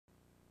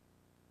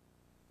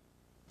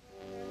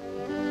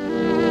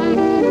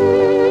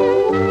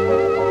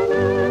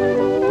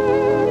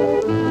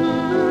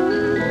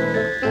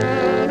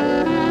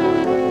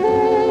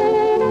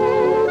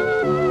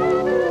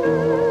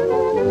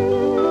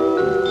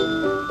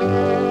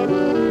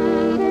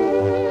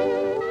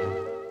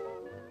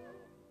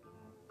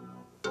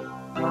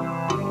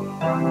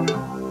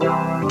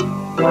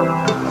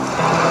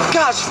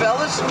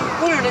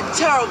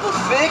terrible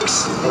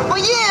fix.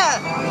 Well,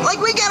 yeah, like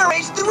we gotta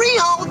raise $3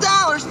 whole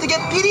to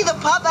get Petey the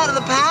pup out of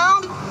the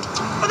pound.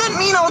 Or that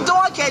mean old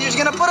dog catcher's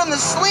gonna put him to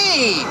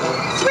sleep.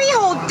 $3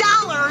 whole?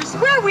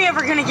 Where are we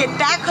ever gonna get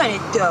that kind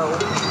of dough?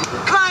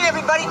 Come on,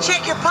 everybody,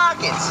 check your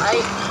pockets.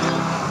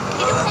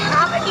 You don't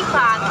have any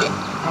pockets.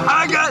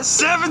 I got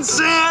 7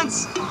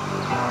 cents.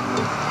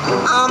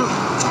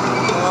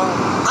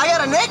 I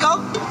got a nickel.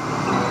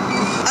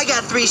 I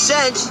got 3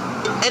 cents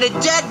and a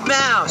dead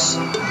mouse.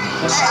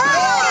 Oh!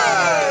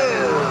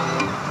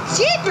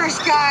 Jeepers,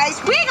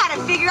 guys, we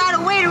gotta figure out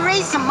a way to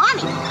raise some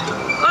money.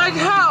 Like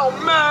how,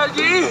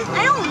 Maggie?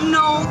 I don't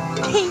know,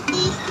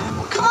 Pinky.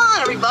 Come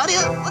on, everybody,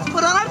 let's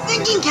put on our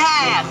thinking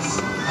caps.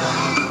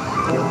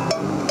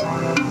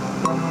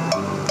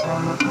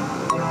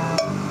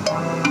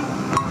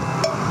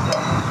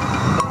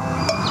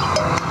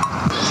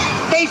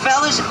 Hey,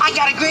 fellas, I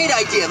got a great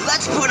idea.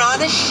 Let's put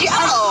on a show.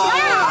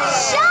 A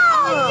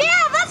show?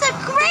 Yeah, that's a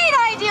great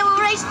idea.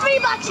 We'll raise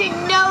 $3 in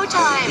no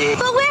time.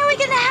 But where are we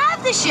gonna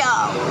have the show?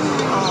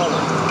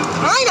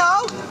 I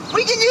know.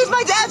 We can use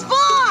my dad's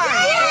barn.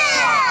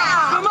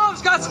 Yeah! My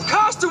mom's got some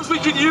costumes we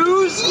can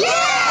use.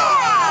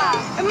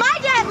 Yeah! And my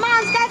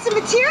mom's got some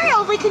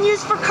material we can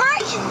use for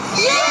curtains.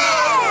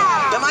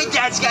 Yeah! And my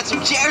dad's got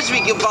some chairs we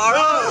can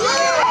borrow.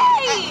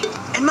 Yay!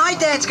 And my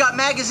dad's got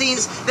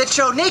magazines that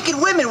show naked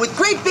women with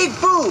great big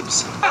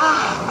boobs.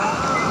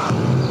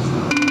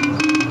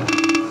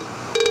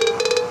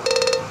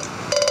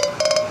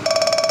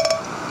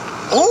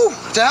 Oh,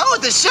 to hell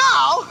with the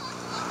show.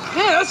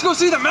 Yeah, let's go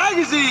see the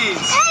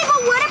magazines. Hey,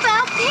 but what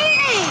about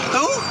Petey?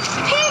 Who?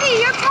 Petey,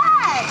 your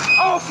pet.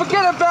 Oh,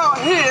 forget about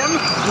him.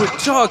 We're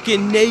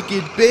talking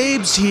naked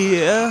babes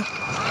here.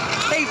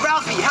 Hey,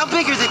 Ralphie, how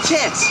big are the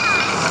tits?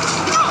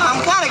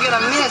 I'm kind of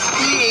gonna miss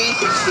Petey.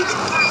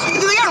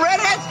 Do they got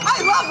redheads?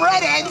 I love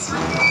redheads.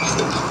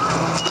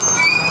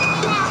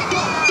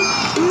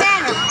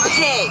 Men are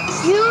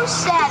pigs. You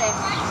said it.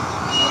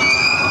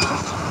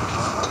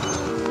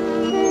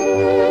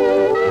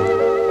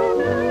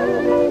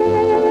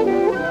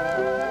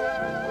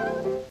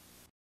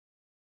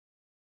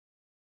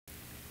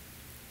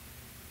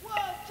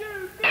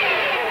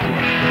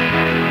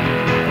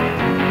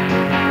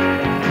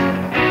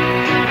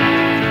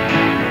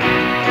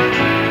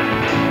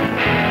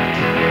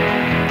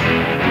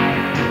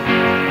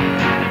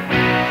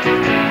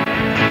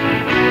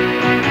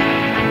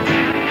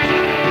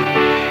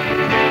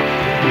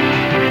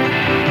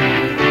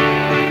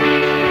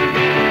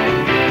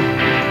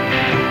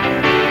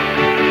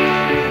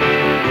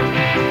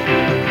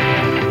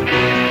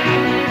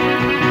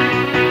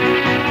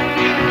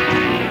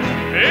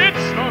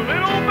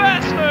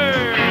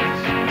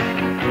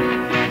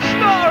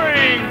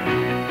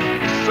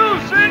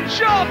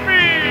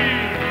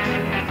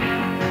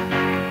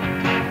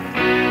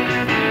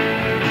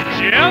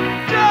 Jeff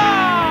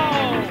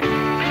Dau!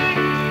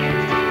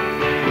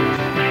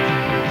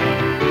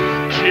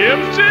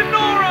 Jim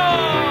Tenora!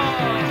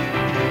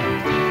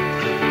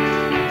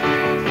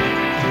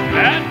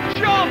 Matt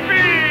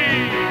Joffy!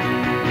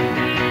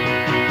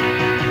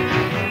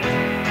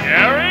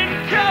 Aaron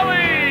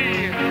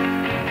Kelly!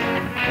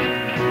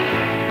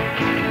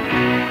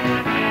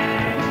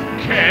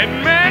 Ken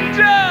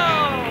Mandel!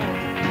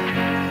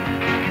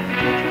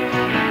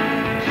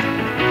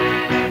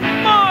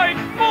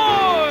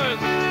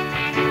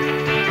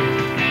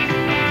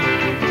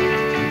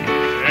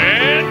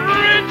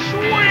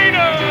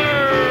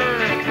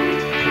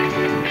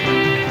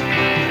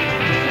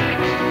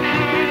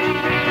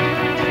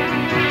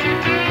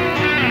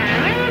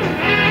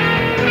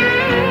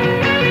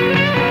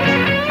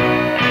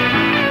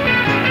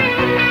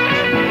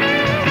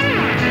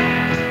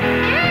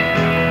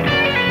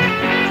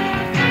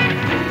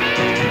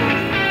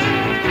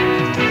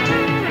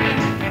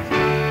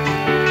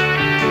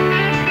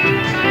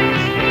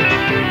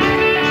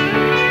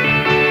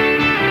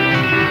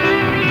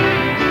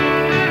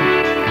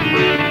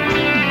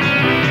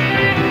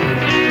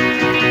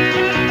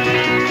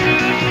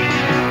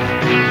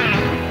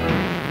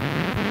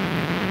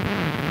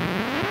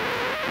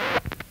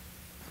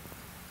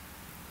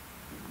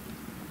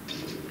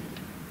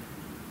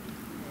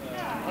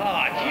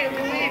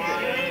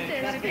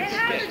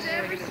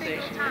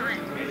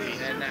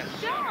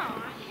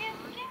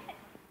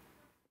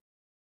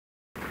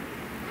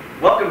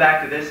 Welcome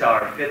back to this,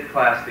 our 5th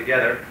class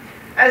together.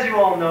 As you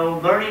all know,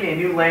 learning a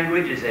new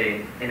language is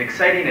an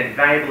exciting and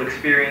valuable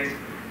experience,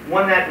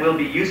 one that will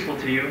be useful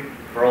to you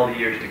for all the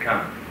years to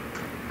come.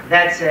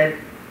 That said,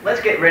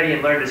 let's get ready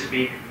and learn to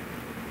speak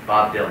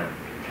Bob Dylan.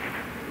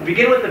 We'll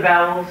begin with the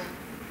vowels.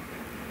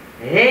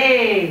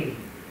 A,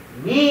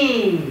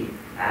 me,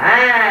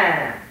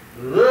 I,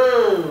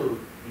 O,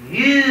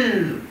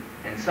 U,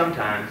 and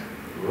sometimes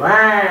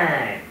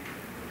lie.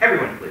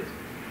 Everyone, please.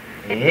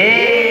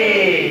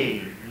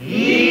 A,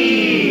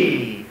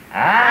 E,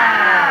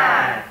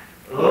 I,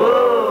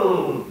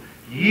 O,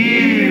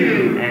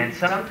 U, and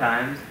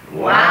sometimes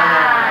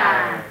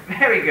Y.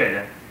 Very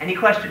good. Any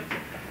questions?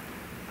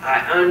 I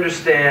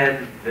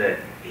understand the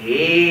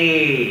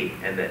E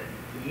and the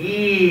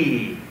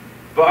E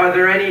But are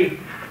there any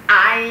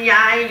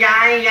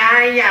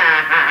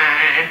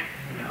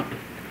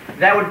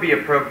That would be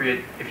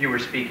appropriate if you were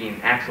speaking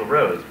Axl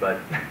Rose, but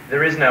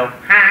there is no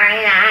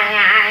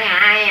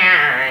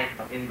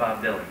in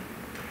Bob Dylan.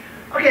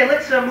 Okay,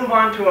 let's move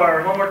on to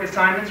our homework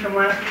assignments from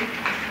last week.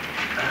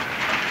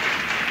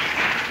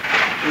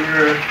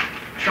 We're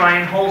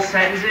trying whole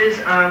sentences.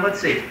 Let's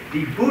see.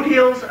 The boot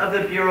heels of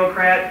the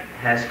bureaucrat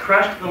has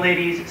crushed the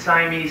lady's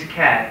Siamese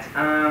cat.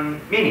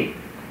 Meaning?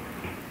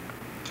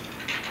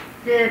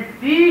 The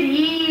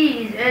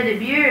booties of the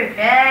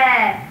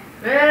bureaucrat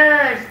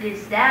crushed the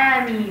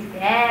Siamese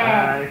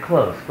cat.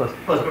 Close.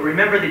 But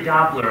remember the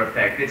Doppler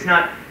effect. It's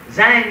not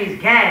Siamese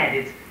cat,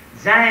 it's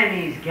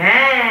Siamese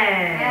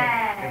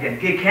cat. Again,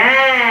 good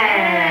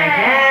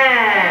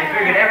cat.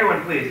 Very good.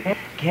 Everyone, please.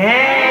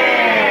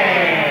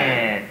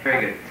 Cat.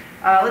 Very good.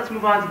 Let's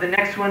move on to the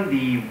next one.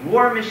 The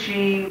War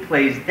Machine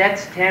plays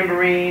Death's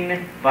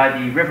Tambourine by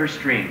the river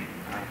stream.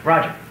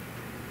 Roger.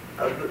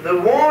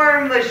 The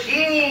War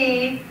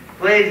Machine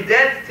plays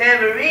Death's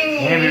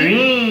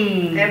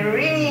Tambourine.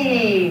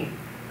 Tambourine.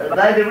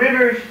 By the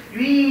river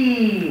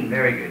stream.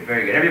 Very good.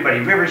 Everybody,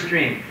 river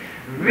stream.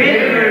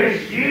 River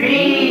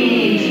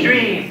stream.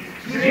 Stream.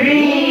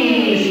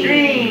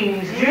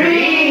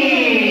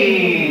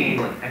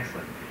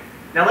 Excellent.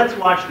 Now let's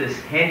watch this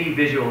handy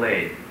visual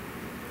aid.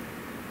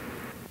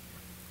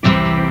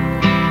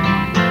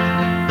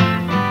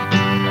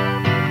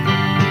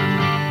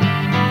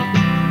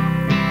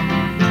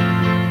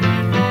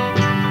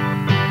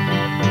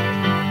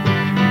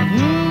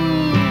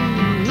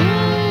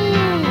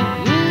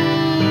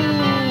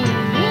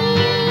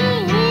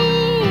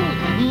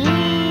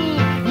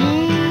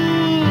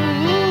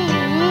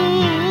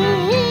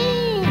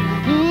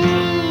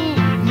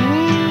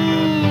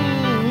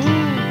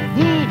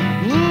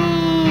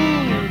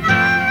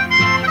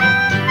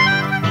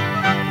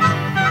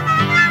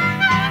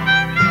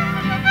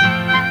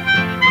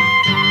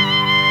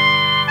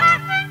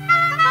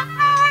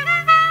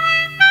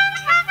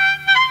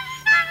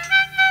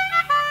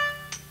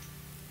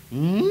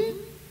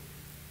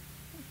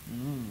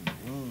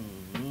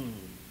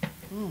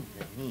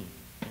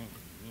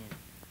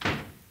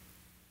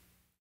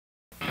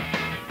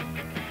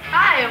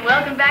 Hi, and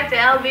welcome back to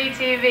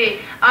LBTV.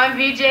 I'm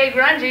VJ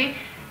Grungy.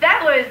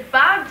 That was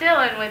Bob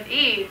Dylan with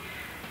E.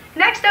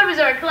 Next up is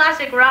our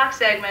classic rock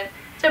segment.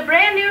 It's a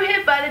brand new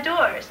hit by The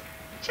Doors.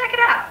 Check it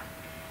out.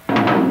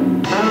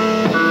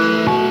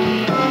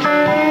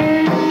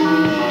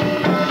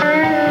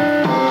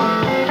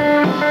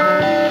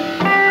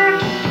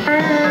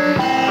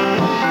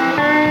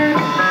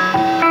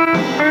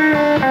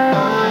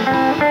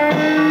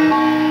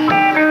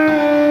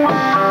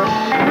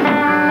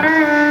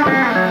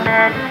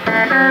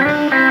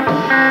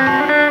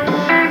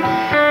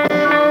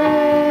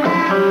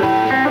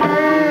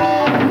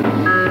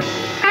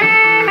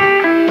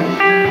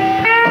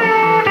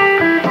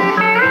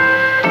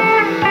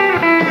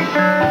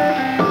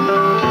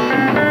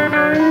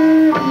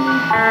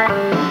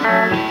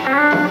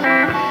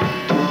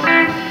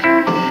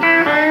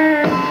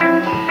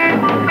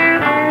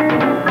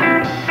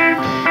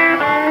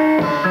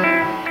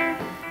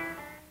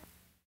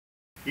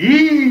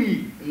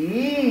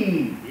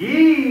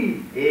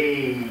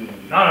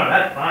 No,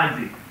 that's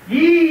Fonzie.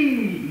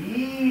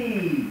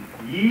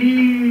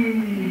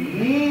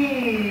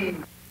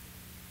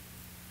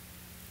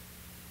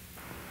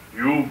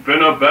 You've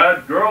been a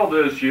bad girl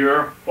this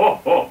year. Ho,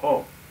 ho,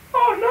 ho.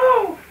 Oh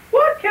no!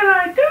 What can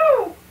I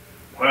do?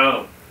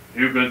 Well,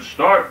 you could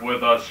start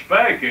with a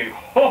spanking.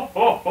 Ho,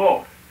 ho,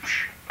 ho.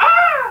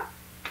 Ah!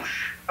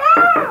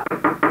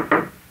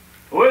 Ah!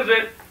 Who is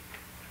it?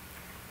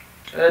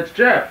 It's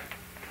Jeff.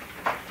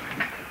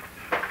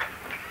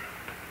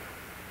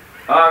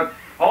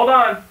 Hold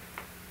on.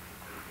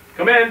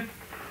 Come in.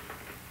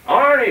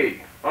 Arnie,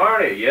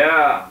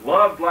 yeah,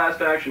 loved Last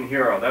Action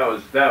Hero. That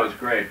was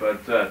great.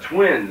 But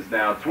Twins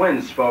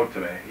spoke to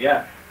me.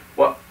 Yeah.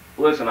 Well,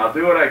 listen, I'll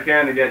do what I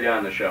can to get you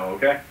on the show.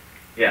 Okay?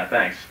 Yeah.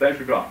 Thanks for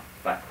calling.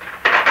 Bye.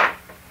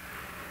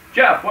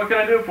 Jeff, what can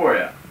I do for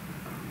you?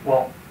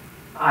 Well,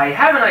 I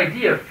have an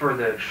idea for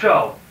the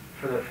show,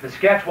 for the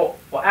sketch. Well,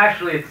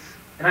 actually, it's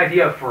an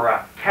idea for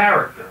a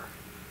character.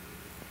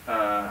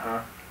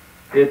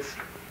 It's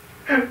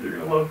you're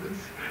gonna love this.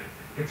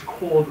 It's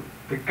called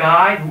The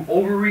Guy Who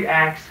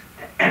Overreacts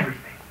to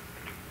Everything.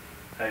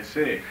 I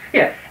see.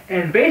 Yeah,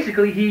 and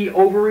basically he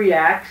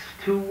overreacts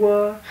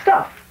to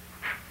stuff.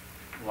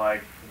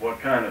 Like what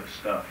kind of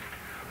stuff?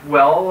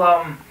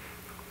 Well,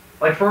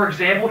 like for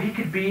example, he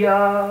could be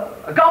a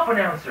golf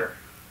announcer.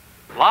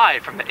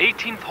 Live from the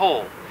 18th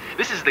hole,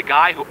 this is the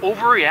guy who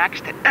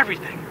overreacts to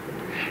everything.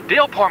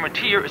 Dale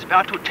Parmentier is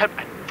about to attempt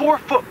a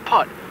 4-foot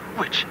putt,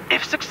 which,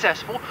 if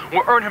successful,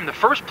 will earn him the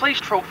first place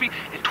trophy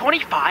and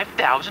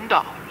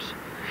 $25,000.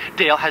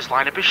 Dale has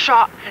lined up his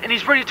shot, and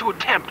he's ready to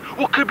attempt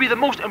what could be the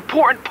most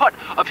important putt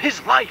of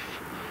his life.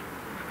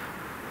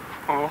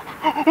 Oh,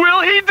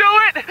 will he do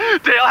it?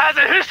 Dale has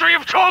a history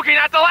of choking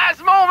at the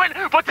last moment,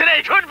 but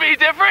today could be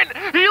different.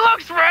 He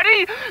looks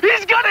ready.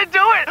 He's gonna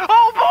do it.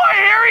 Oh boy,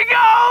 here he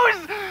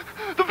goes!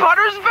 The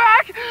putter's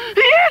back.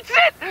 He hits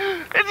it.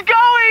 It's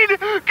going.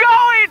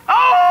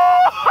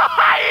 Oh,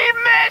 he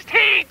missed.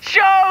 He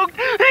choked.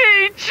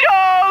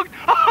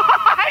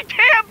 I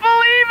can't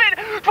believe it.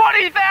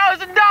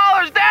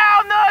 $20,000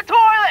 down the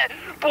toilet.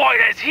 Boy,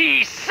 does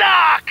he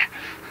suck.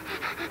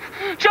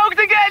 Choked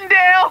again,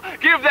 Dale.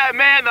 Give that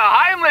man the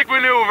Heimlich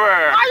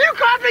maneuver. Are you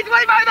costing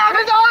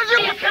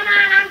 $25,000? Come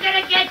on, I'm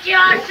gonna get you.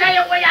 I'll show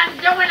you what I'm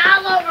doing.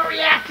 I'll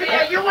overreact to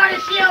you. You want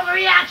to see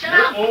overreaction?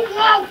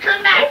 Whoa,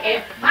 come back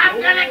here. I'm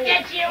gonna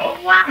get you.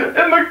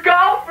 And the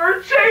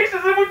golfer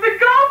chases him with the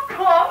golf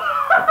club.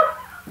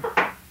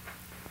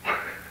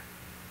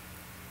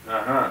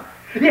 Uh-huh.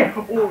 Yeah,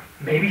 or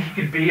maybe he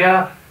could be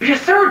a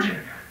surgeon.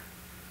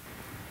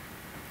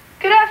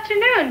 Good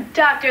afternoon,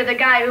 Doctor, the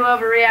guy who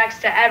overreacts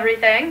to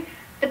everything.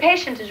 The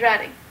patient is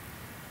ready.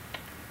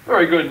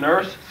 Very good,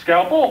 nurse.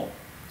 Scalpel?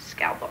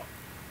 Scalpel.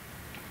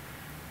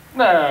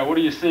 Now, what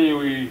do you say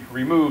we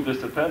remove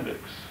this appendix?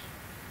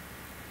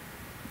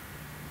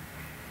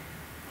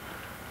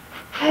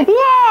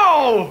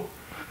 Whoa!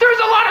 There's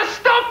a lot of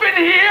stuff in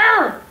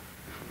here!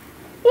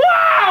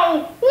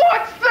 Wow!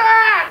 What's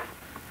that?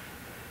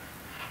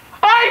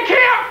 I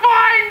can't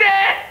find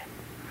it!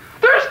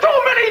 There's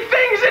too many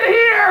things in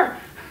here!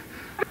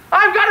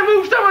 I've got to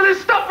move some of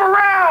this stuff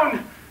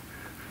around!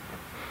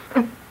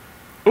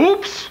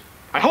 Oops!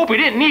 I hope he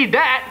didn't need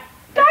that.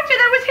 Doctor,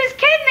 that was his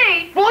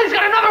kidney! Well, he's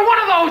got another one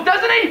of those,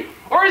 doesn't he?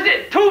 Or is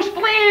it 2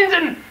 spleens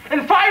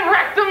and 5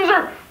 rectums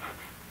or...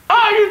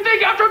 Oh, you'd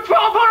think after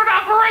 1,200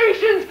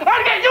 operations,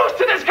 I'd get used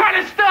to this kind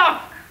of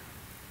stuff!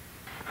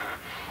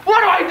 What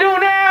do I do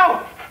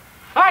now?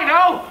 I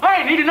know,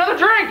 I need another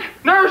drink.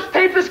 Nurse,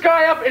 tape this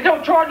guy up and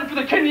don't charge him for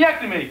the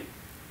kidneyectomy.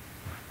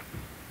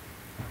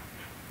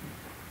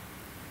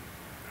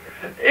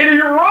 And he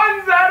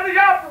runs out of the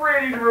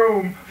operating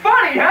room.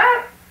 Funny,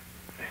 huh?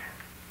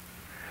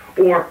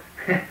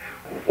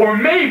 Or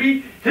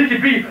maybe he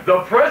could be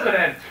the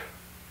president.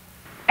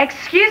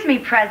 Excuse me,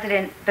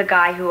 President, the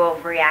guy who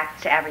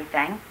overreacts to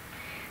everything.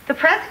 The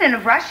president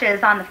of Russia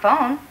is on the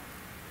phone.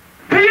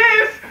 He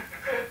is!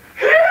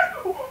 He is!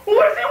 What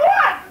does he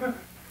want?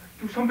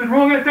 Do something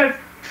wrong at that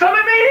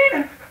summit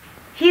meeting?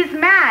 He's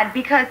mad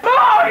because...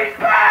 Oh, he's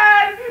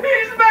mad!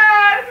 He's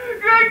mad!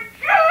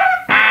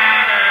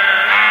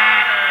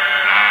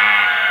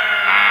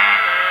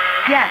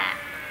 Yes,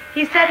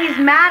 he said he's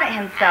mad at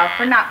himself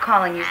for not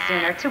calling you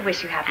sooner to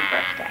wish you happy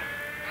birthday.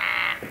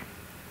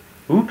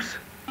 Oops.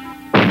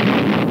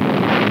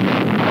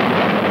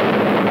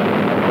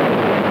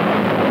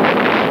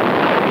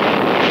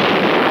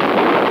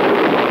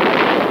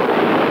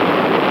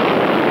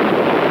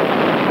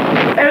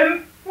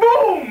 And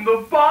boom!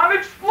 The bomb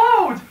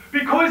explodes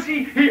because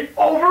he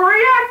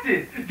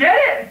overreacted. Get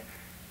it?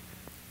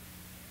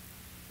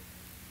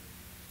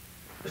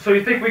 So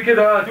you think we could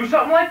do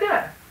something like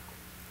that?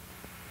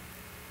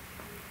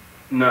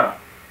 No.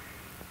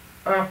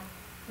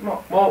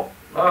 Well,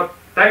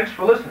 thanks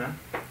for listening.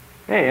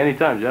 Hey,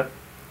 anytime, Jeff.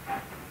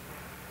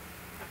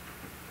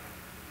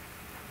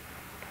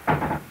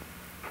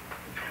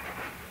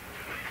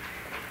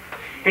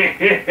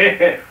 No!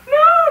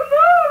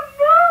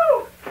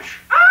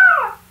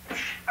 Ah!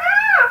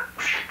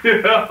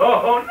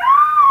 Oh,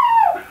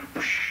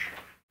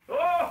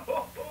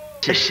 no!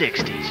 The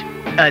 60s,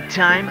 a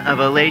time of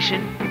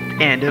elation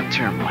and of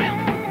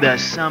turmoil. The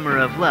summer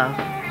of love,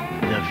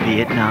 the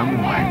Vietnam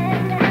War.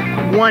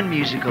 One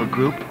musical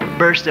group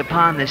burst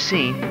upon the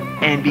scene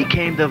and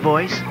became the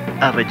voice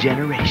of a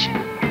generation.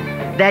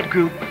 That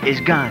group is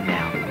gone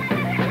now,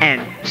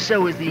 and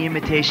so is the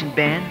imitation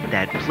band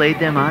that played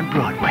them on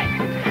Broadway.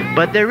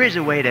 But there is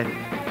a way to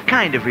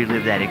kind of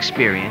relive that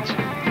experience.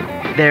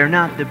 They're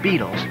not the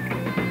Beatles.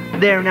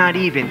 They're not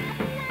even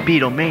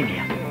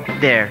Beatlemania.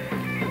 They're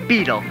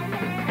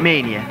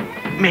Beatlemania.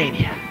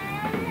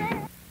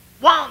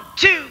 1,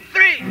 2,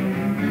 3.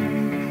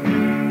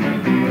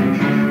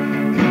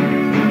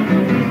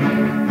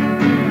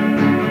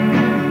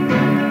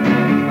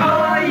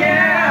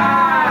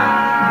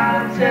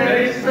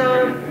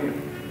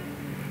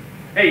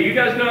 Hey, you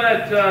guys know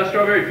that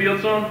Strawberry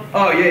Field song?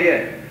 Oh,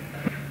 yeah.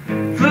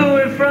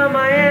 Flew in from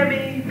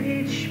Miami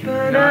Beach,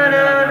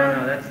 banana.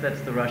 No,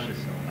 that's the Russia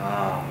song.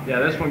 Oh. Yeah,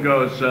 this one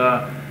goes,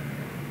 da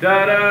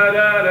da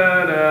da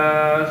da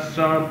da,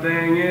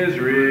 something is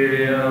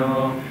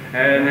real,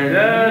 and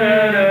da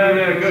da da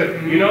da.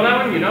 Good. You know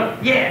that one? You know?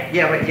 Yeah.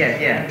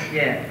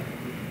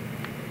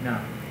 No.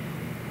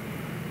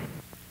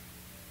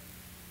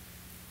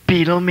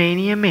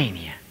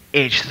 Beatlemania.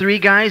 It's 3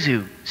 guys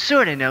who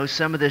sort of know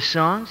some of the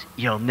songs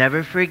you'll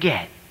never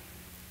forget.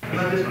 How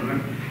about this one,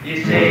 remember?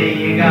 You say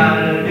you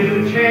got a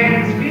new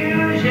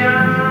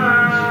transfusion.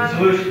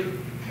 Solution.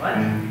 What?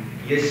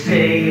 You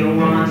say you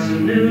want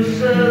some new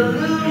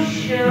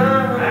solution.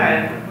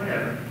 Alright,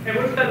 whatever. Hey,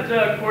 what's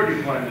that chord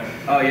you're playing there?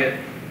 Oh, yeah.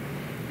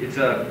 It's,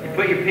 you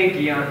put your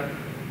pinky on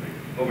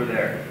over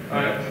there.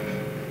 Alright.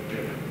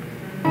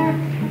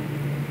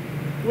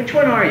 Which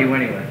one are you,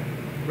 anyway?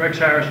 Rex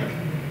Harrison.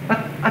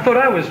 I thought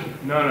I was...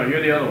 No,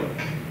 you're the other one.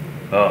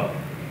 Oh.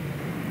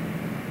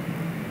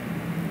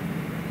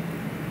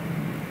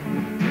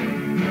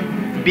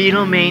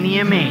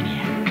 Beatlemania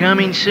Mania.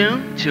 Coming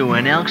soon to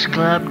an Elks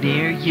Club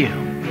near you.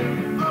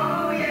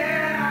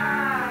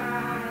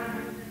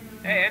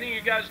 Hey, any of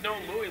you guys know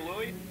Louie?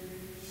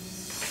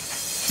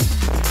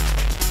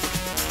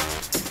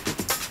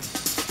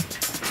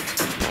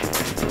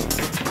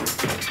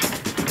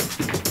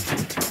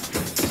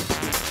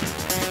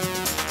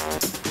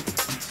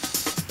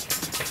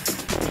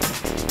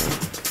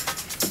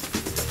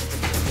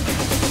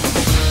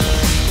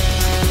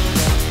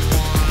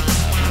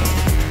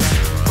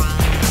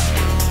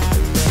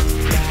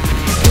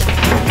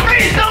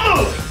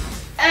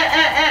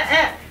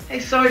 Hey,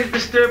 sorry to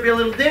disturb your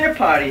little dinner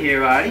party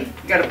here, Artie.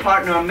 You got a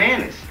partner on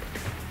manners.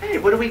 Hey,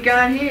 what do we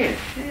got here?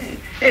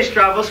 Hey,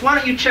 Stravos, why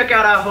don't you check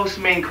out our host's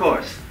main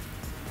course?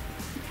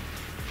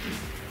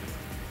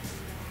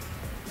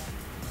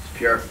 It's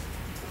pure.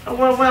 Oh,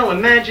 well,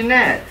 imagine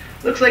that.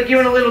 Looks like you're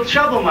in a little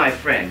trouble, my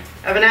friend.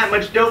 Having that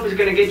much dope is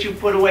gonna get you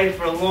put away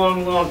for a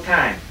long, long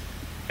time.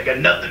 I got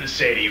nothing to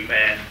say to you,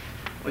 man.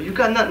 Well, you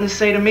got nothing to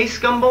say to me,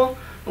 scumball?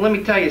 Well, let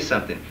me tell you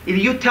something. Either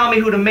you tell me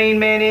who the main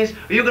man is,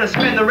 or you're gonna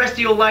spend the rest of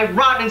your life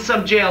rotting in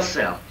some jail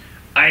cell.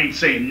 I ain't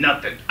saying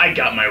nothing. I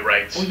got my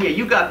rights. Oh, yeah,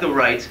 you got the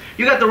rights.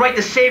 You got the right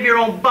to save your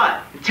own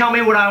butt. And tell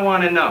me what I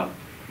want to know.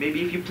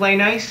 Maybe if you play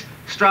nice,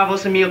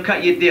 Stravos and me will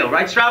cut you a deal.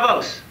 Right,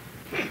 Stravos?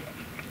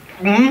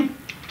 Hmm?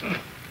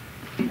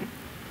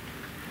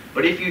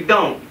 But if you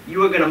don't,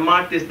 you are gonna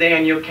mark this day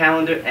on your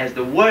calendar as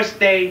the worst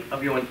day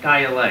of your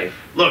entire life.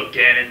 Look,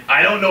 Gannon,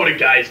 I don't know the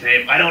guy's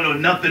name. I don't know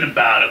nothing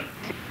about him.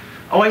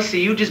 Oh, I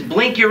see. You just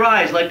blink your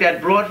eyes like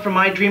that broad from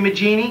I Dream of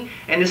Jeannie,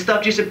 and the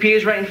stuff just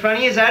appears right in front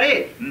of you. Is that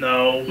it?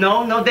 No.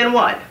 No, then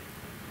what?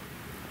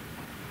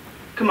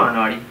 Come on,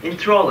 Artie.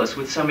 Enthrall us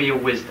with some of your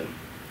wisdom.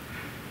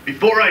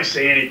 Before I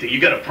say anything, you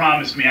gotta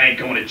promise me I ain't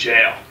going to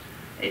jail.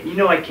 Hey, you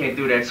know I can't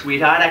do that,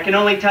 sweetheart. I can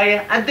only tell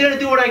you, I'm gonna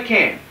do what I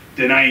can.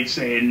 Then I ain't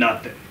saying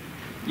nothing.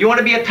 You want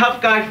to be a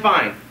tough guy?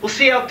 Fine. We'll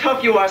see how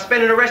tough you are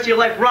spending the rest of your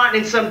life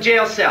rotting in some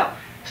jail cell.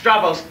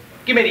 Stravos,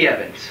 give me the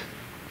evidence.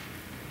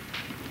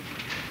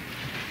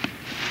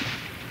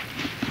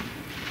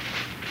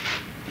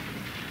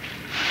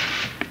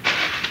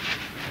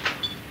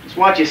 Just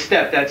watch your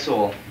step, that's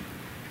all.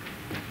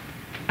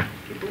 I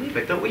can't believe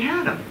I thought we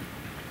had him.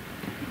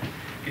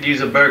 Could use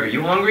a burger.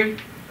 You hungry?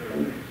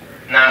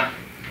 Nah.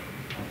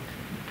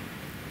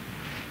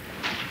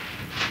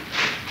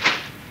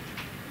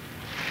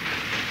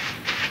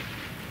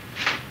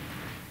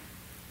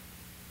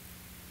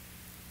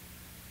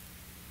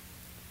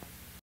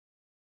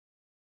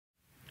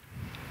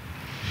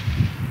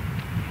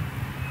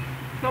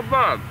 Not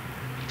bad.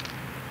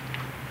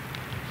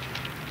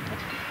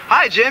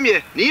 Hi, Jim.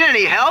 You need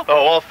any help? Oh,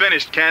 all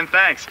finished, Ken.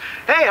 Thanks.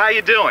 Hey, how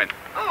you doing?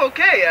 Oh,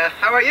 okay.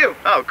 How are you?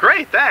 Oh,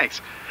 great. Thanks.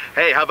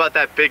 Hey, how about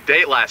that big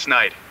date last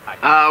night?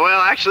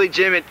 Well, actually,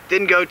 Jim, it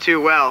didn't go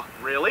too well.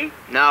 Really?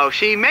 No,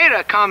 she made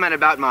a comment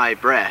about my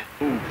breath.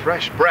 Ooh,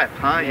 fresh breath,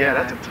 huh? Yeah,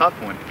 that's a tough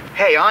one.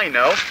 Hey, I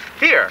know.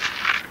 Here,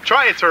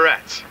 try a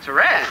Tourette's.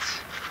 Tourette's?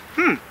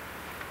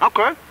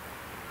 Okay.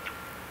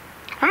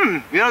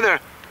 You know,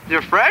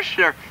 they're fresh.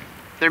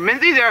 They're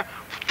minty. They're.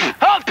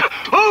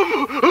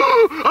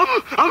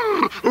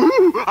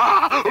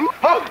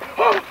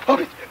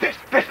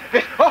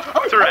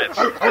 Tourette's,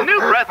 the new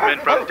breath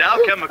mint from Dow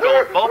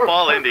Chemical,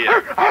 Bhopal, India.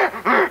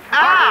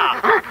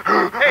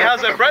 Ah! Hey,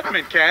 how's that breath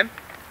mint, Ken?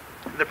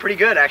 They're pretty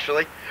good,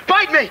 actually.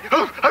 Bite me!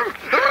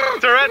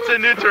 Tourette's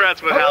and new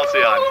Tourette's with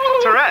Halcyon.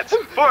 Tourette's,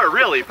 for a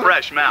really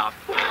fresh mouth.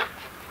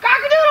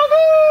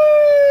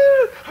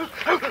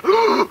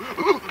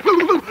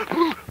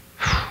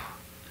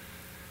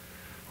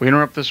 We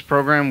interrupt this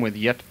program with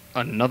yet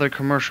another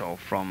commercial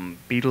from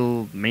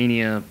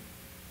Beatlemania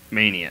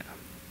Mania.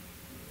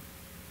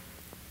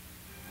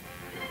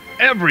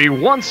 Every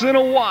once in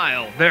a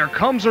while, there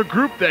comes a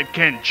group that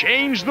can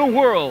change the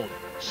world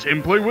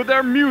simply with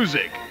their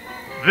music.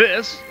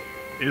 This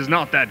is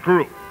not that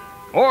group,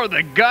 or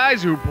the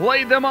guys who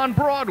played them on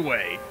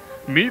Broadway.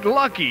 Meet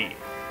Lucky,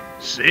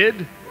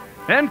 Sid,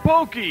 and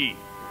Pokey.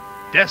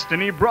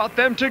 Destiny brought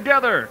them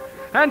together,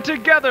 and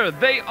together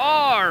they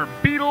are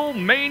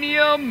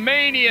Beatlemania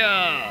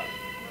Mania.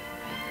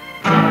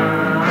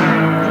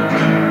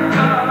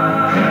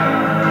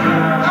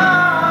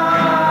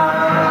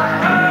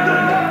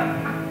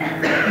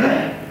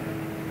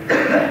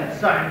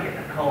 Sorry, I'm getting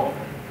a cold.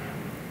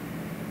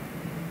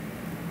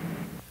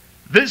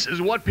 This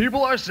is what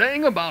people are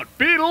saying about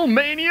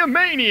Beatlemania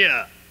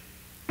Mania.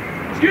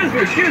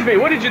 Excuse me,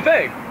 what did you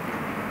think?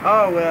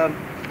 Oh,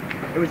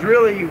 it was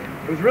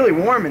really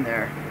warm in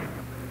there.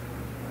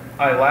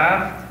 I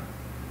laughed,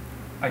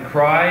 I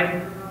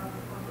cried,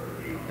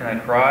 and I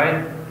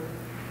cried,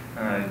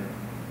 and I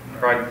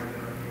cried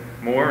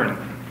more, and...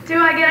 Do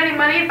I get any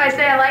money if I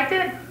say I liked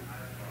it?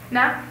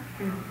 No?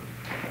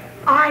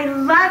 I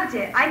loved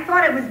it. I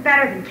thought it was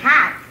better than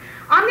Cats.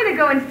 I'm gonna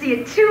go and see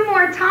it 2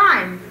 more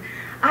times.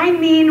 I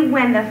mean,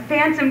 when the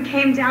Phantom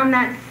came down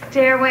that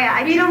stairway,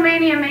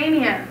 Beatlemania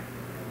Mania.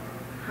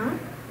 Huh?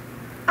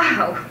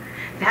 Oh,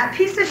 that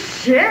piece of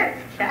shit.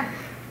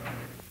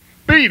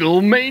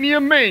 Beatlemania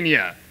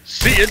Mania.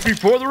 See it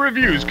before the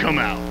reviews come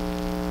out.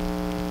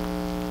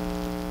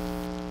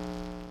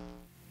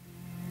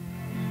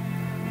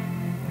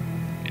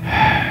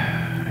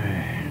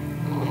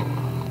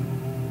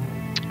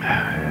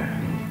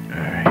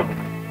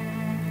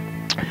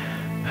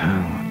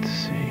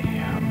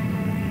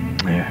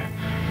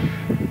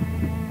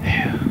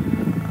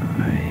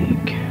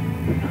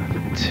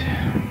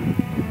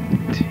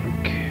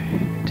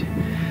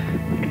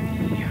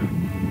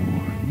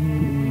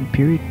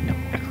 period? No,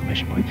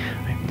 exclamation point.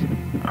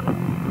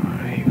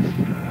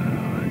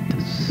 I've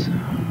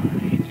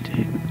decided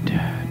to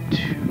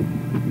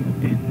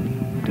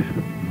end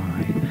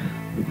my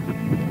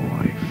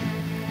life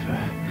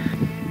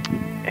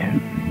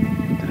and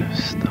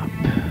stop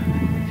the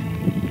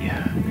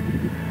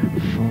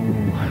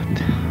full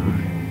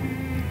time.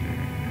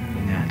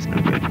 That's no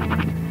good.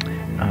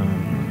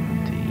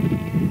 The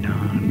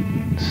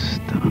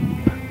non-stop.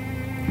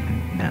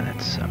 Now that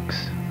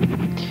sucks.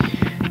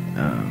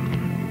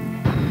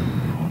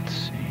 Let's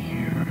see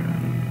here.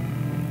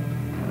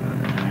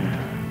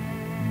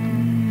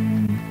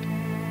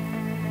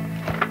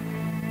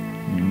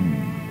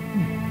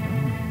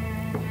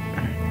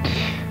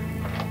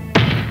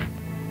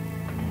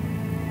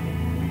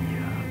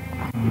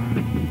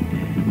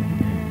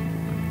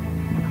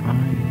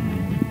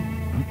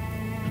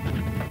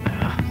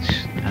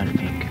 Out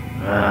of ink.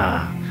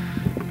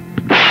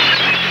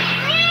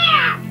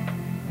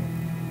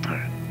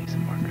 Alright, need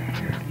some marker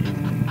here.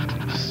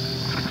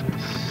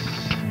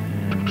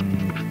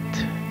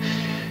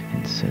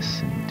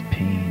 Incessant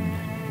pain.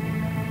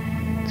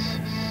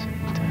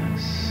 Incessant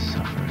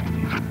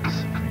suffering.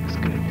 Suffering's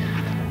good.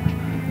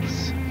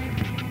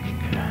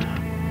 Suffering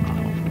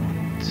all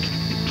once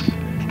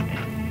and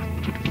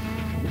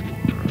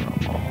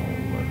for all.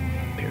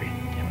 Period.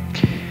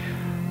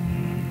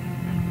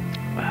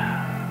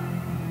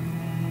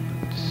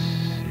 Let's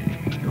see.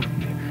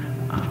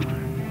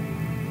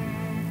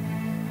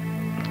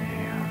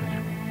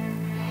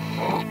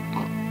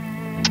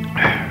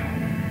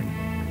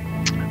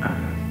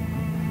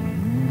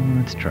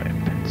 Let's try a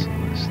pencil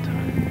this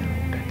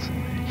time. Pencil.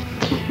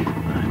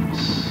 I'm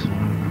sorry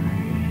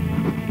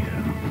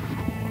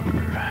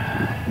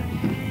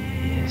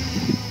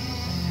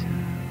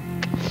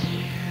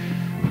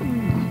for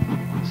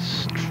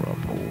this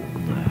trouble.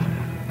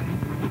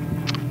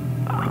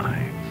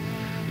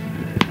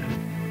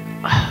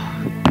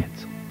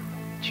 Pencil.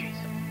 Jeez.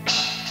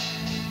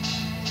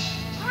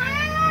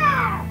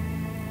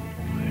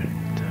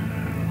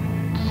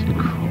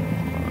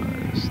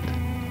 Caused.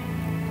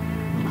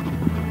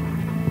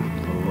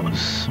 Oh,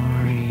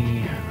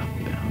 sorry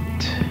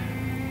about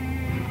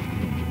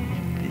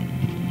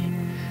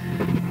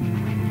the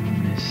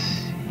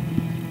messy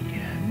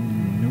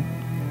note.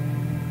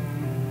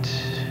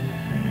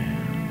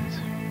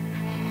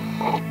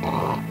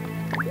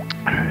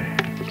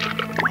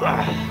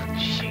 Oh,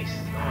 jeez.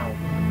 Oh,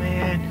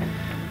 man.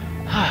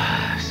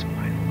 It's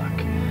my luck.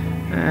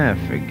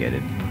 Forget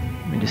it.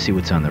 Let me just see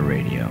what's on the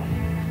radio.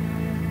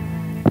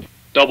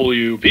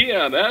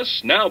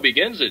 WPMS now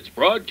begins its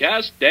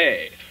broadcast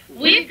day.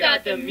 We've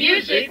got the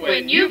music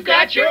when you've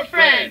got your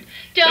friend.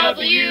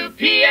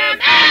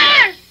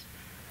 WPMS!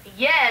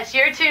 Yes,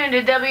 you're tuned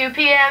to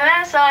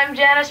WPMS. I'm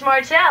Janice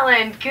Martell,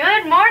 and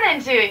good morning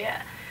to you.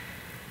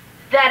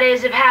 That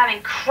is, if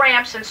having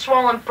cramps and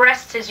swollen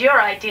breasts is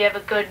your idea of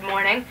a good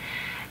morning.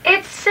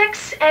 It's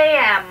 6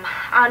 a.m.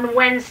 on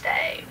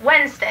Wednesday.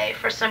 Wednesday,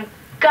 for some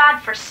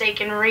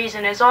godforsaken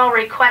reason, is all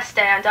request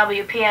day on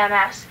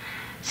WPMS.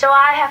 So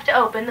I have to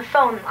open the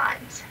phone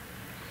lines.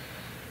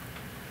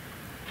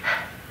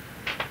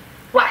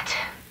 What?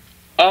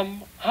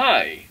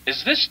 Hi.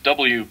 Is this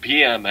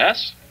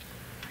WPMS?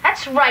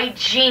 That's right,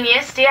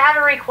 genius. Do you have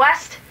a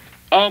request?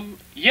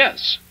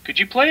 Yes. Could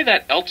you play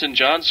that Elton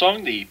John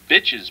song, The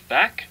Bitch Is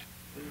Back?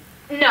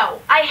 No,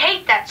 I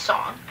hate that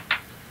song.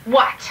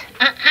 What?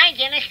 Hi,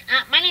 Dennis.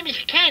 My name is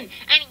Ken,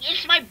 and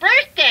it's my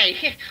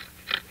birthday.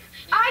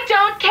 I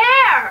don't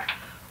care.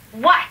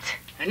 What?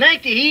 I'd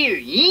like to hear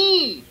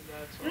yee.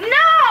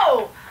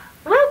 No!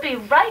 We'll be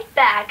right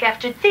back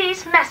after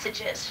these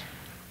messages.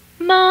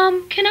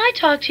 Mom, can I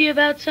talk to you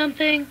about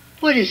something?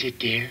 What is it,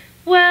 dear?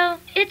 Well,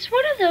 it's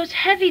one of those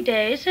heavy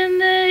days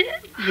and the...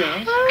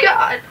 Yes? Oh,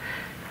 God.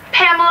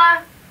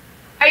 Pamela,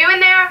 are you in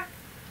there?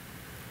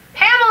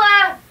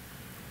 Pamela!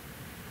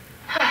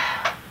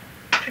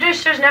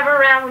 Producer's never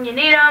around when you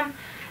need them.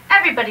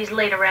 Everybody's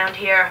late around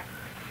here.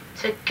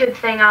 It's a good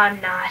thing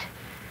I'm not.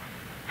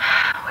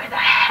 Where the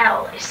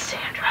hell is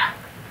Sandra?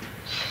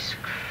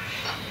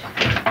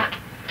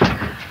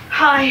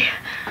 Hi.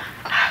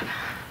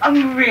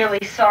 I'm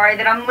really sorry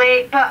that I'm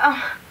late, but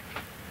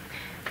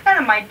none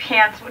of my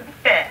pants would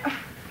fit.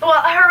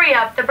 Well, hurry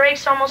up. The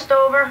break's almost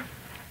over.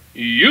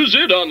 Use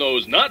it on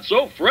those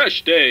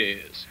not-so-fresh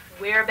days.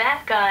 We're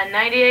back on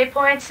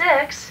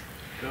 98.6.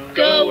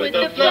 Go with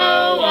the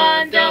flow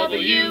on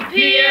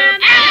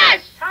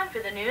WPMS! Time for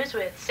the news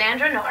with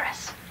Sandra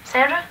Norris.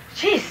 Sandra?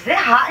 Jeez, is it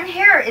hot in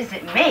here or is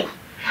it me?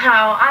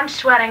 Oh, I'm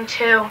sweating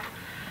too.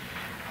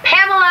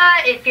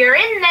 Pamela, if you're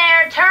in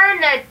there, turn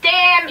the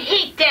damn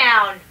heat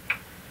down.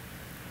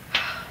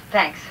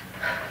 Thanks.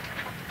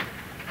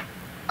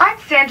 I'm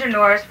Sandra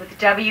Norris with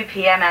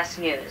WPMS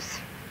News.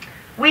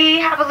 We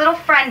have a little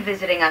friend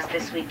visiting us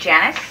this week,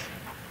 Janice.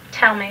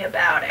 Tell me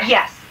about it.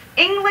 Yes.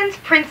 England's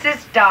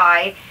Princess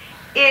Di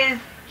is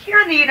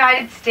here in the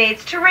United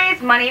States to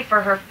raise money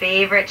for her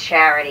favorite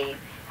charity,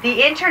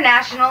 the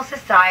International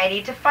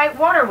Society to Fight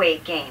Water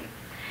Weight Gain.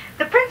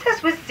 The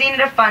princess was seen at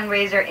a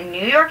fundraiser in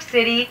New York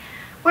City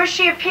where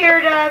she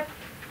appeared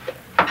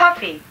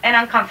puffy and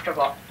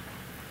uncomfortable.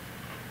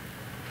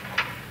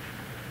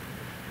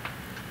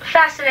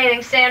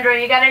 Fascinating, Sandra.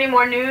 You got any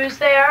more news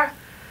there?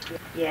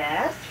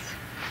 Yes.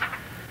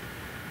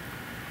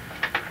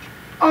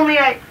 Only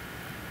I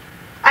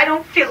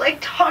don't feel like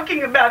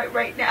talking about it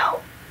right now.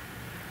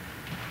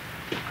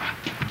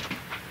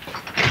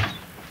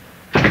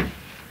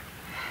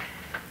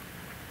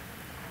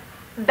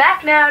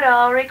 Back now to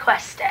All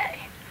Request Day.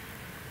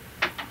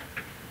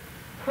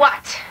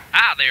 What?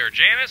 Hi there,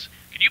 Janice.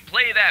 Can you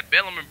play that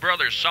Bellamy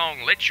Brothers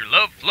song, Let Your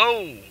Love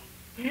Flow?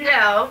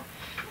 No.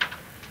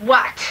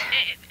 What?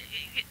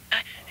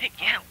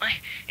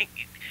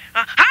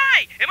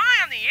 Hi! Am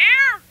I on the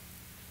air?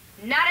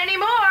 Not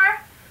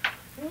anymore.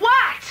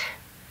 What?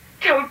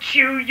 Don't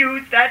you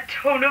use that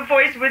tone of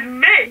voice with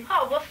me.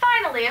 Oh, well,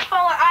 finally, a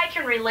caller I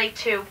can relate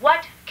to.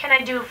 What can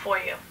I do for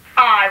you?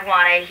 I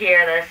want to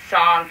hear the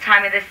song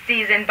Time of the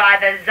Season by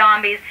the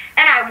Zombies,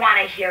 and I want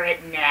to hear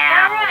it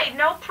now. All right,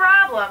 no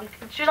problem.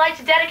 Would you like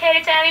to dedicate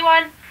it to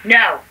anyone?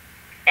 No.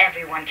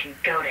 Everyone can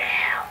go to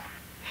hell.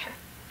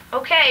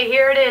 Okay,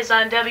 here it is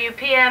on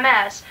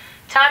WPMS.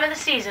 Time of the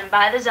Season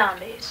by the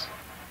Zombies.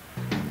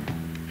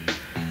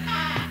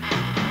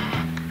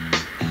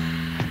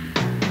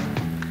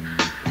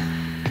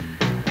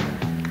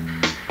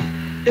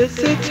 It's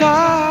a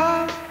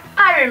time.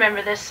 I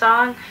remember this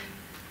song.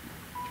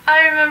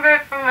 I remember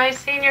it from my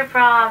senior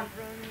prom.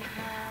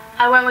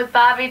 I went with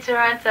Bobby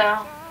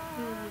Torrento.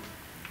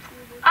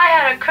 I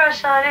had a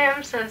crush on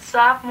him since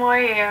sophomore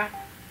year.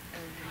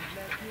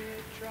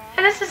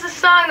 And this is the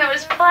song that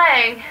was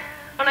playing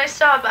when I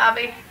saw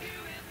Bobby.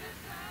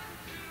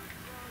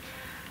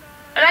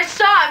 And I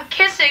saw him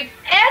kissing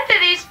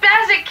Anthony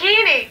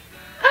Spazzacchini.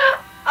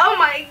 Oh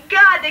my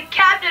God, the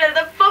captain of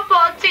the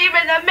football team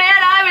and the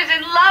man I was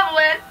in love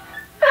with.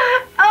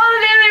 Oh,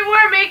 there they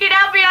were making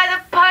out behind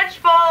the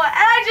punch bowl, and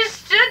I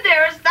just stood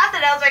there. There's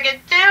nothing else I could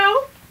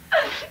do.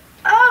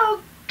 Oh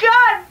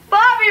God,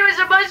 Bobby was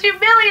the most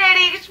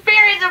humiliating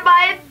experience of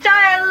my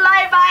entire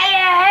life. I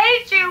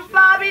hate you,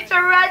 Bobby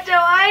Toretto.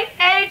 I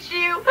hate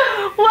you.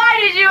 Why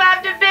did you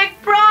have to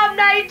pick prom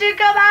night to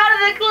come out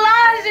of the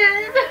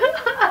closet?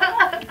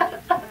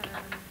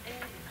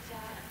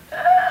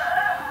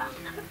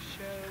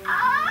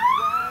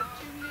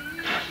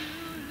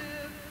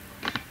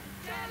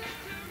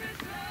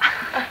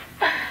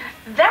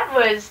 That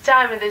was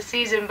Time of the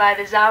Season by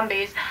the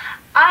Zombies.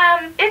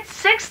 It's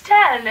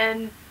 6:10,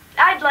 and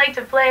I'd like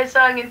to play a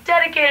song and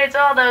dedicate it to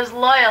all those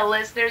loyal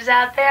listeners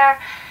out there.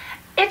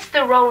 It's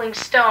the Rolling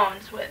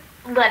Stones with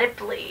Let It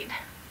Bleed.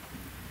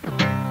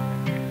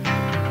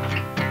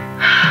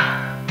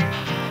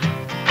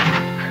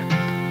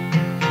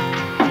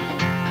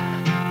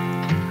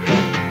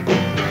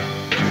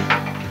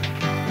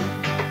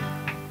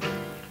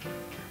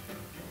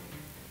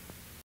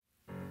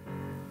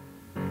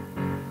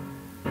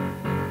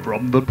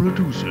 From the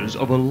producers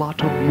of a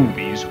lot of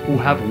movies who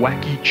have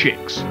wacky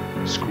chicks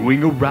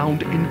screwing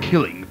around and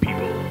killing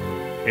people,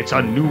 it's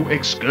a new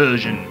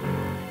excursion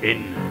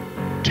in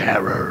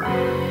terror.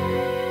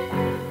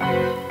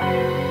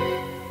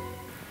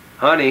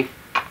 Honey,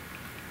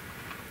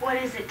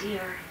 What is it,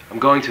 dear? I'm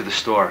going to the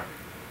store.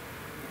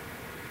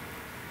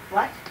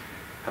 What?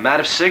 I'm out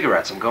of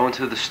cigarettes. I'm going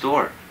to the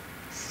store.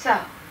 So,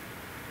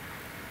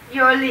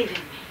 you're leaving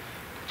me.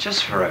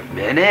 Just for a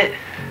minute.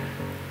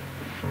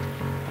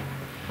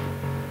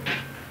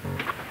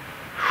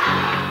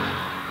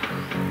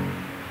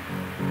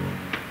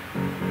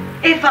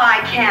 If I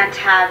can't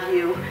have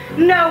you,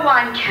 no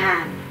one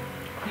can.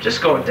 I'm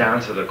just going down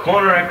to the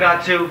corner I've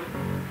got to.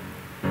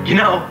 You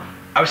know,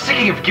 I was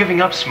thinking of giving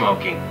up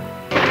smoking.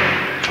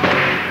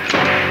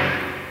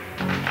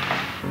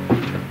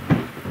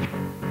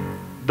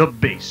 The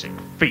basic,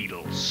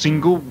 fatal,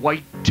 single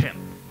white temp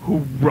who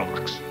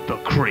rocks the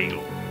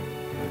cradle.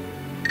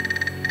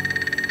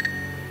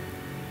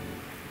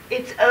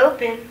 It's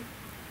open.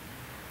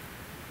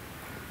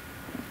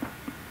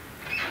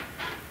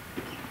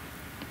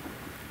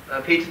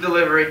 Pizza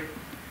delivery.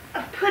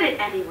 Put it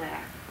anywhere.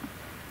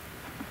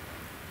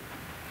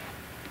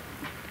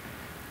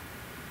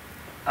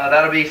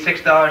 That'll be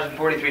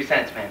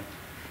 $6.43, ma'am.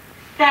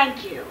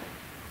 Thank you.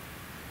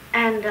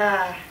 And,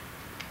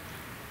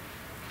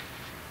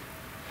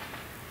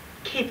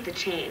 keep the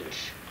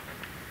change.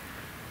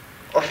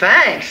 Well,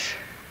 thanks.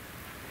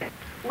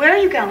 Where are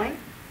you going?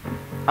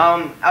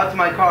 Out to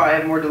my car. I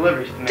have more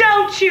deliveries to make.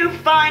 Don't you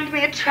find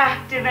me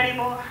attractive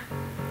anymore?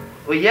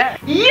 Well, yeah.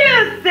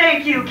 You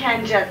think you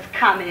can just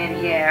come in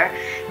here,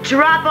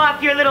 drop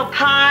off your little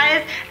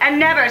pies, and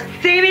never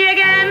see me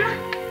again?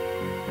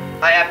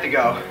 I have to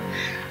go.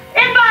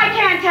 If I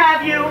can't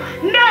have you,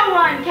 no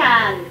one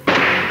can!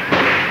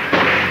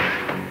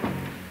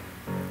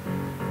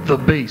 The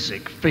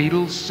basic,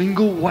 fatal,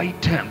 single white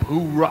temp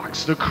who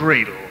rocks the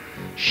cradle.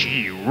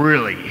 She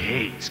really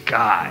hates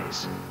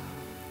guys.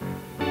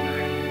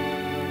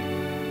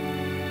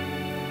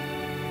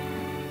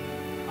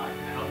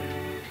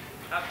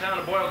 Half pound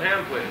of boiled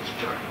ham, please.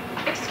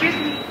 Excuse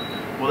me.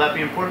 Will that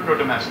be imported or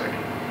domestic?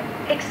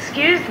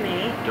 Excuse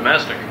me.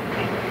 Domestic.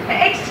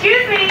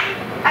 Excuse me.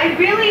 I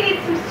really need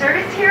some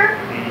service here.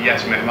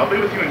 Yes, ma'am. I'll be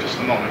with you in just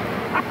a moment.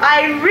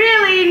 I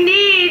really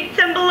need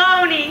some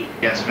bologna.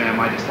 Yes, ma'am.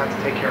 I just have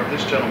to take care of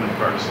this gentleman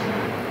first.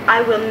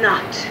 I will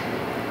not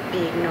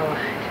be ignored.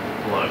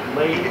 Look,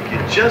 lady, if you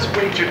just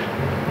wait your...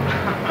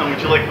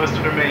 Would you like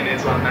mustard or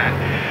mayonnaise on that?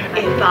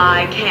 If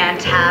I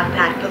can't have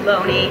that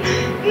bologna,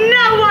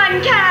 no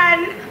one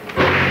can!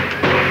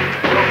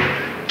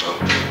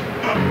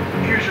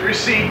 Here's your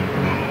receipt.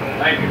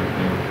 Thank you.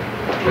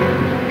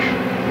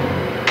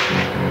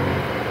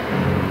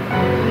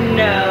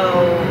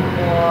 No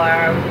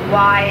more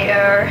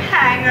wire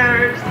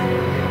hangers.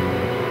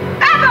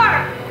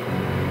 Ever!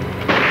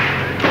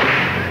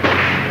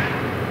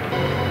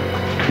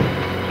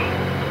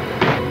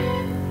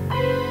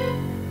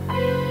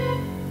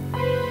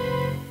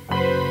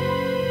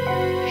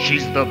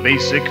 She's the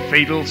basic,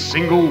 fatal,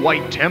 single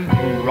white temp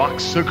who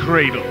rocks the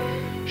cradle.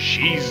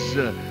 She's,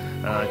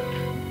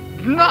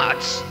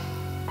 nuts!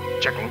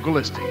 Check local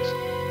listings.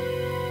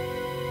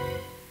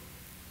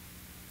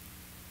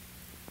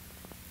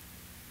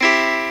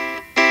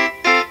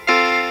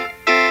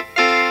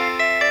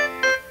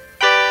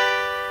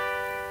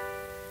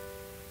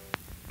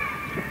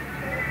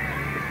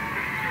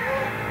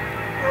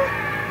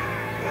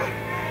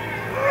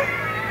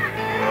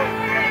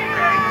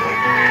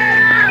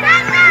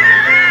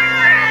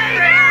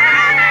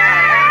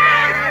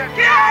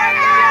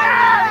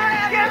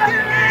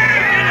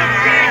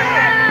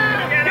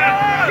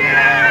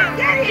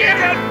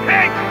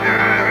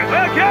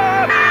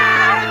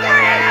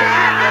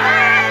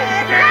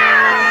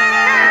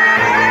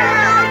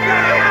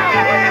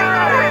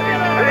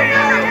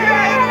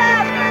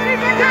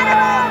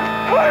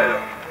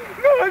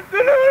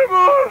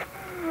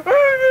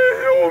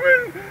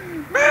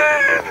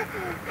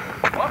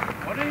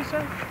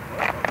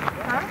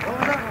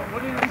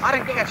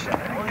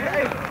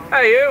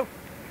 Hey, you.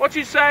 What'd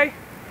you say?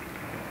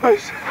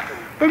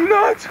 I'm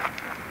not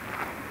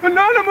an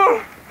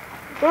animal.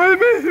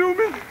 I'm a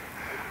human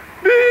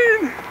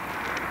being.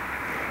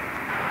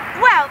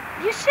 Well,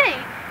 you see,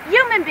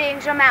 human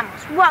beings are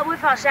mammals. What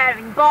with us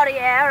having body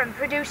hair and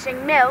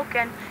producing milk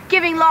and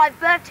giving live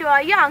birth to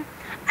our young.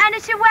 And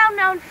it's a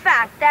well-known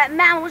fact that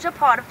mammals are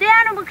part of the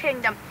animal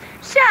kingdom.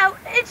 So,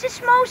 it's a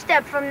small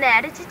step from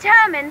there to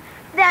determine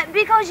that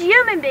because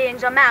human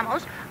beings are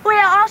mammals, we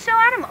are also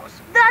animals,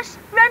 thus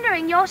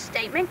rendering your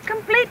statement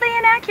completely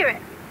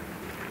inaccurate.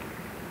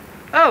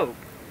 Oh,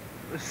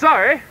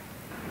 sorry.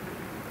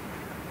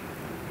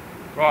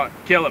 Right,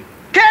 kill him.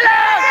 Kill him!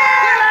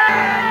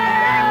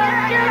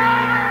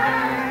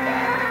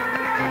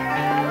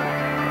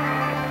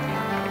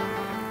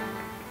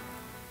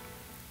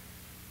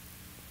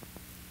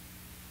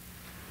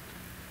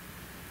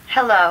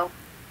 Hello,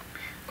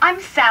 I'm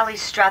Sally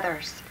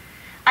Struthers.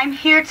 I'm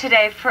here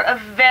today for a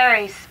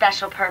very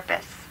special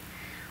purpose.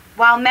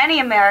 While many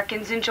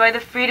Americans enjoy the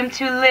freedom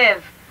to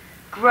live,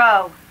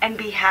 grow, and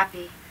be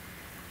happy,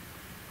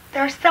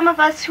 there are some of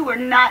us who are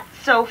not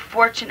so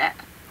fortunate.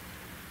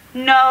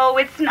 No,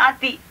 it's not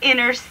the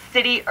inner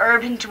city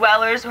urban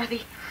dwellers or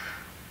the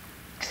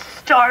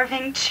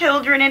starving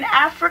children in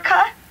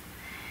Africa.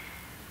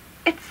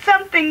 It's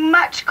something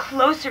much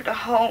closer to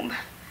home.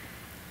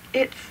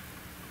 It's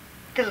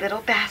the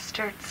little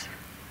bastards.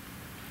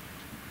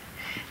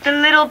 The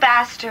little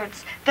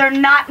bastards, they're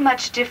not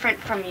much different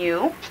from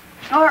you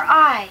or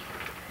I.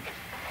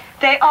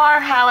 They are,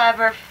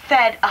 however,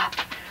 fed up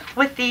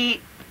with the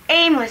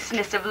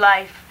aimlessness of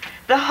life,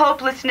 the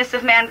hopelessness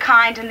of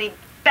mankind, and the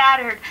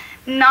battered,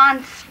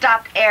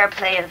 non-stop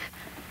airplay of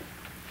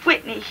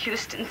Whitney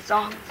Houston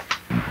songs.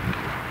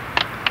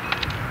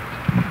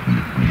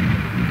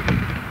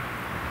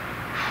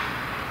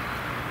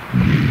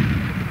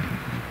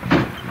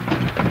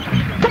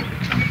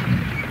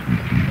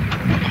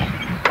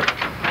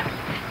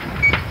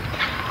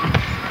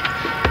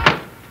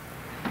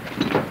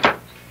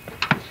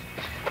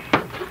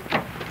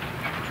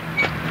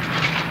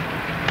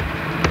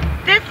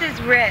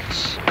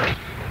 Rich.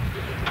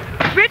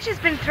 Rich has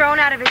been thrown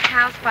out of his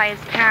house by his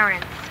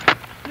parents.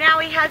 Now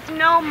he has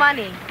no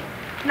money,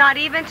 not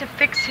even to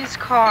fix his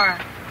car.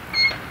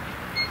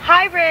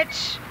 Hi,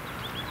 Rich.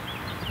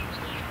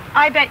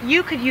 I bet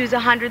you could use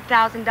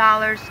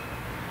 $100,000,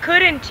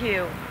 couldn't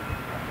you?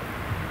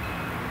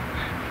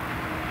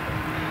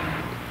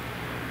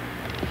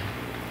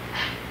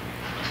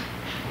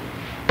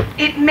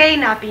 It may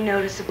not be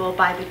noticeable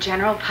by the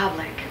general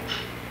public,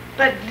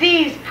 but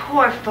these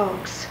poor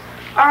folks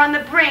are on the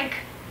brink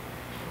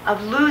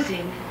of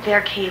losing their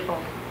cable.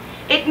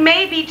 It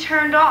may be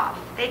turned off.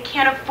 They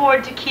can't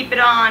afford to keep it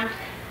on.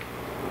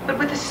 But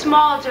with a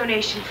small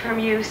donation from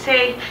you,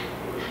 say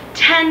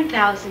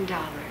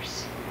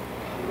 $10,000,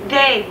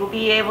 they will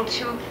be able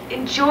to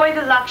enjoy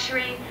the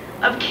luxury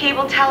of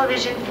cable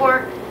television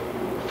for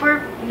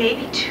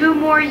maybe 2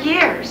 more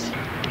years.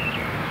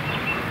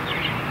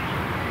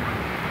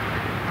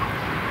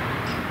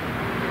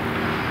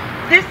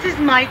 This is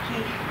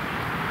Mikey.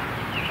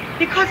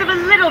 Because of a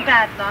little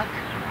bad luck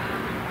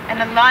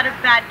and a lot of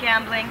bad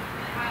gambling,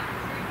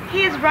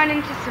 he has run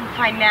into some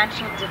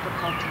financial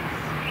difficulties.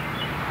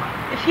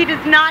 If he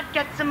does not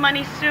get some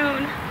money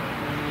soon,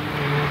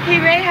 he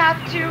may have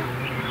to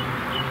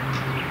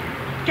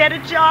get a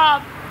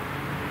job.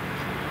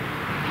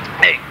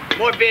 Hey,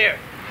 more beer.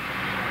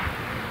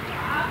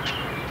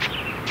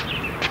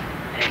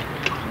 Hey,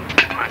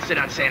 come on, sit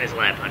on Santa's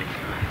lap, honey.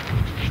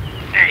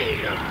 There you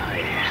go.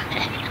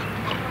 Yeah.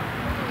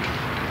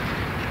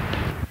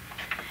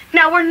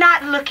 Now, we're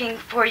not looking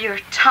for your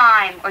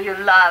time or your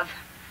love.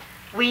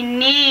 We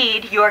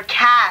need your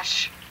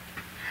cash.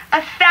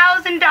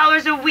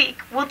 $1,000 a week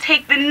will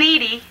take the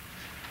needy,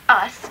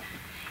 us,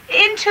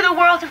 into the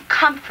world of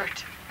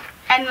comfort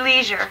and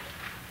leisure,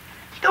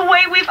 the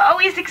way we've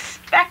always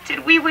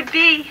expected we would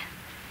be.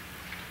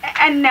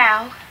 And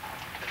now,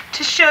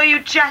 to show you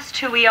just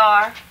who we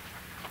are,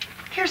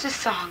 here's a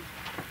song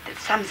that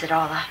sums it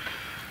all up.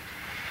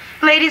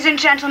 Ladies and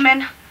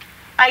gentlemen,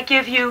 I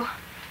give you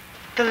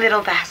The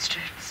Little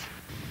Bastards.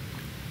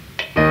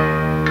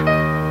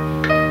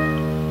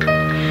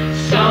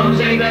 Some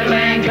say that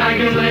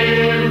mankind can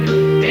live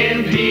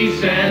in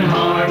peace and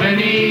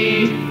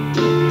harmony,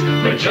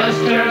 but just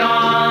turn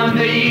on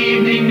the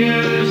evening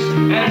news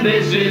and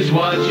this is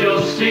what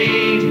you'll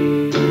see.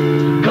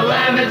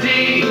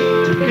 Calamity,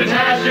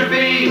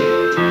 catastrophe,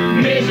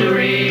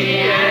 misery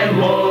and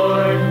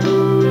war,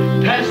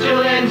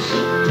 pestilence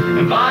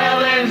and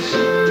violence,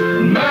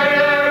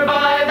 murder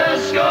by the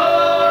score.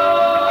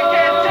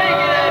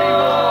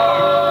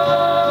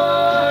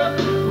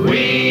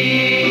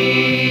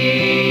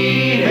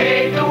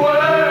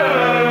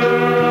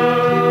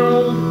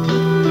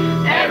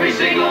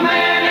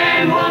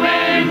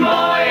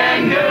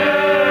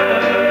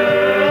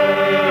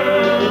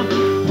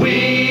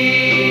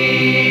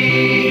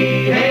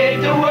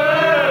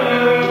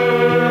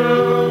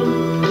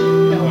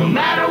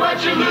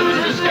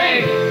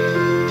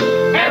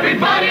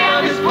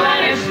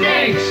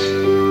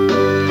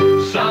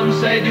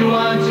 Do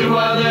unto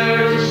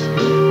others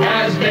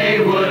as they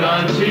would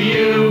unto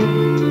you.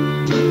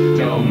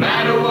 No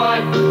matter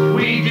what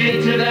we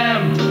did to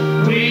them,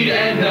 we'd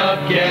end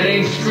up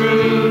getting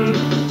screwed.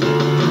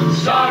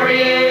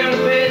 Sorry if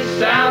it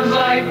sounds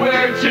like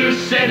we're too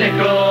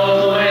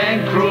cynical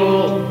and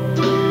cruel,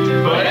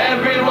 but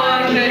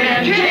everyone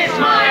can kiss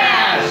my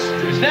ass.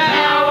 Is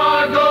now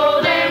our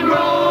golden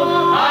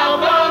rule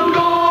of the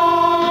rule.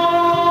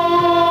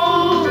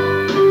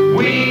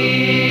 We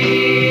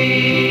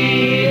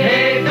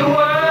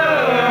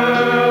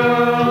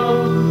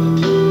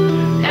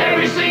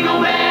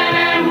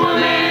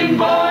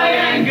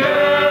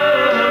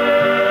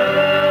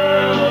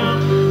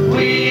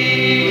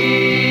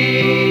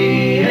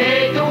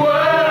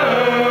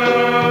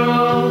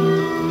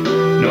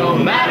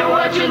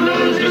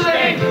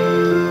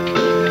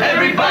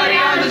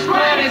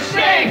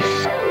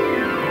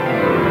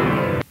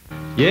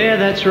Yeah,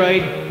 that's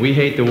right. We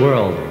hate the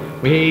world.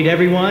 We hate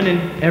everyone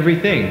and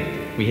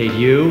everything. We hate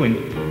you and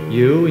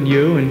you and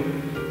you and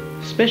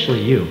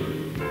especially you.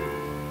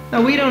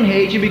 Now, we don't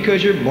hate you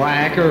because you're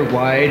black or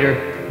white or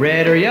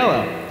red or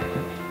yellow.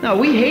 No,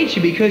 we hate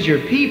you because you're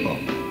people.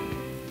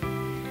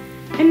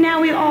 And now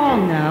we all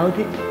know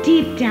that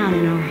deep down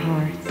in our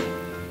hearts,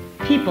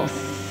 people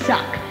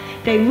suck.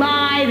 They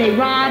lie, they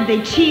rob,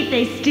 they cheat,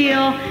 they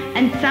steal,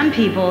 and some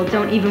people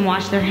don't even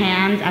wash their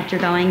hands after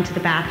going to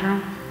the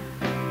bathroom.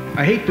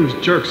 I hate those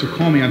jerks who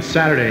call me on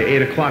Saturday at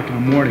 8 o'clock in the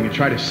morning and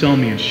try to sell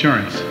me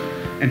insurance.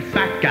 And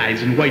fat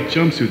guys in white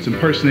jumpsuits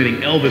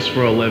impersonating Elvis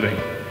for a living.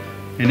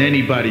 And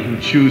anybody who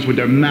chews with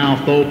their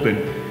mouth open.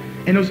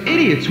 And those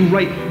idiots who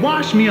write,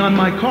 "Wash me" on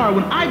my car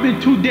when I've been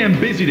too damn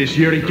busy this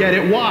year to get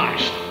it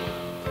washed.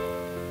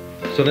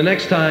 So the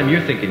next time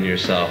you're thinking to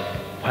yourself,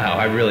 wow,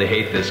 I really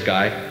hate this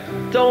guy,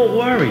 don't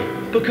worry,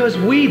 because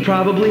we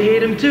probably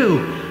hate him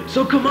too.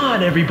 So come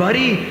on,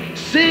 everybody,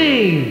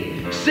 sing!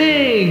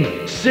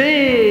 Sing,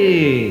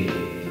 sing!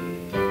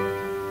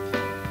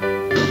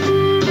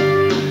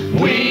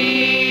 We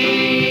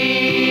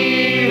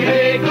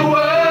hate the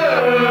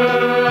world.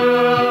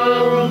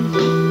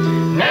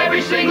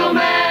 Every single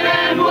man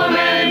and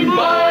woman,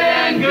 boy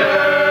and girl.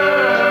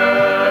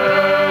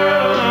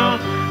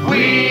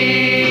 We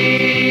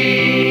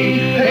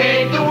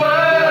hate the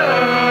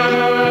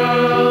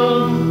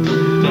world.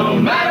 No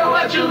matter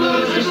what you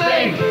losers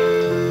think,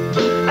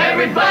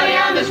 everybody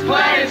on this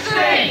planet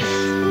stinks.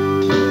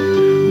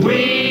 We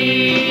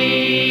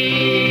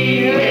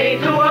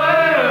hate the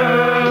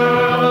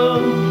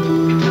world.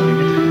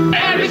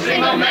 Every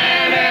single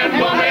man and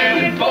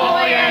woman,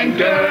 boy and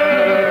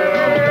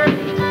girl.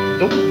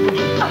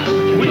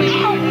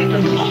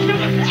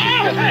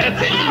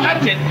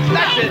 That's it.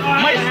 That's it.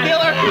 My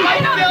Stiller. My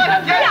Stiller.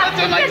 That's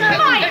it. My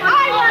Stiller.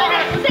 I want to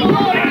sing.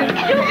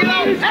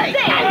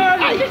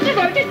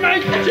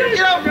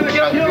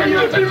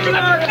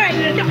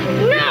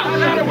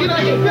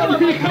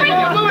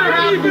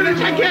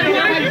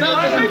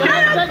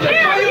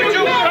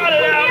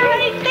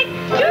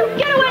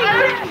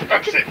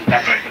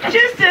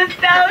 Just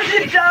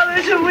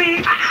 $1,000 a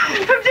week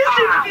from just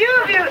a few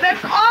of you.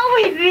 That's all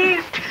we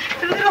need.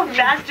 The little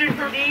bastards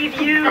need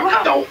you.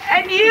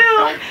 And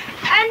you.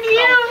 And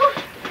you.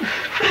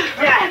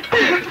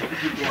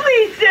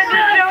 Please Send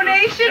a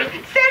donation.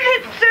 Send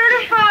it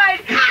certified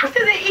so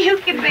that you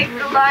can make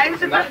the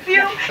lives of a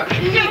few.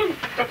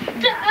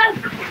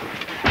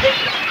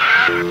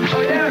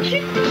 Oh, yeah?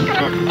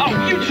 Oh,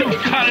 you two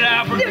cut it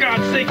out, for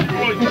God's sake. Hey,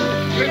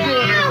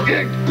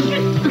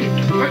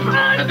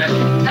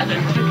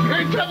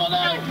 come on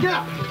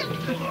out.